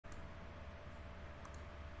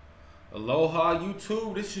Aloha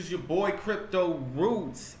YouTube, this is your boy Crypto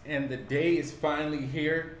Rootz, and the day is finally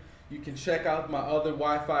here. You can check out my other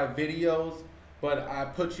Wi-Fi videos, but I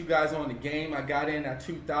put you guys on the game. I got in at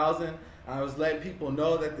 2000. I was letting people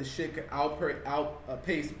know that the shit could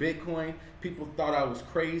outpace Bitcoin. People thought I was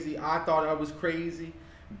crazy. I thought I was crazy,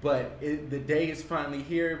 but the day is finally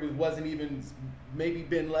here. It wasn't even maybe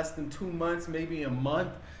been less than 2 months, maybe a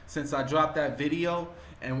month since I dropped that video.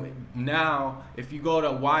 And now, if you go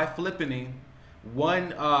to Y Flippening,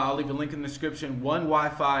 I'll leave a link in the description. One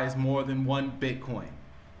Wi-Fi is more than one Bitcoin.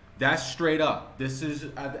 That's straight up. This is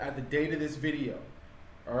at the date of this video.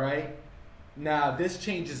 All right. Now this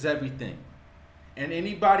changes everything. And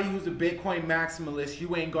anybody who's a Bitcoin maximalist,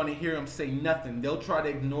 you ain't gonna hear them say nothing. They'll try to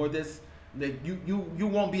ignore this. That you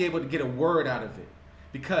won't be able to get a word out of it,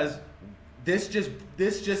 because this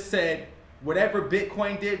just said whatever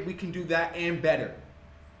Bitcoin did, we can do that and better.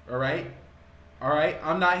 All right.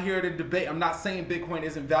 I'm not here to debate. I'm not saying Bitcoin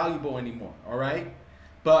isn't valuable anymore. All right.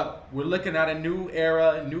 But we're looking at a new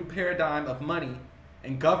era, a new paradigm of money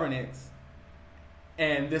and governance.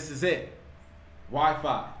 And this is it.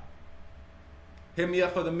 Wi-Fi. Hit me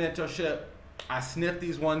up for the mentorship. I sniffed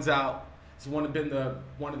these ones out. It's one of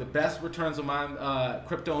the best returns of my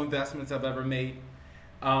crypto investments I've ever made.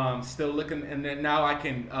 Still looking, and then now I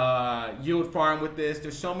can yield farm with this.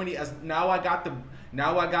 There's so many. Now I got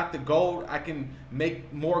the gold. I can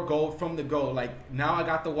make more gold from the gold. Like now I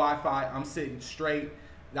got the Wi-Fi. I'm sitting straight.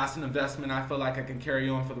 That's an investment I feel like I can carry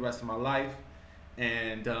on for the rest of my life.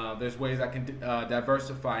 And there's ways I can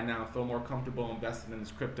diversify now. Feel more comfortable investing in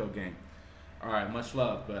this crypto game. All right, much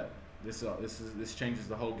love, but this changes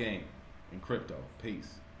the whole game in crypto.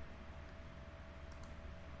 Peace.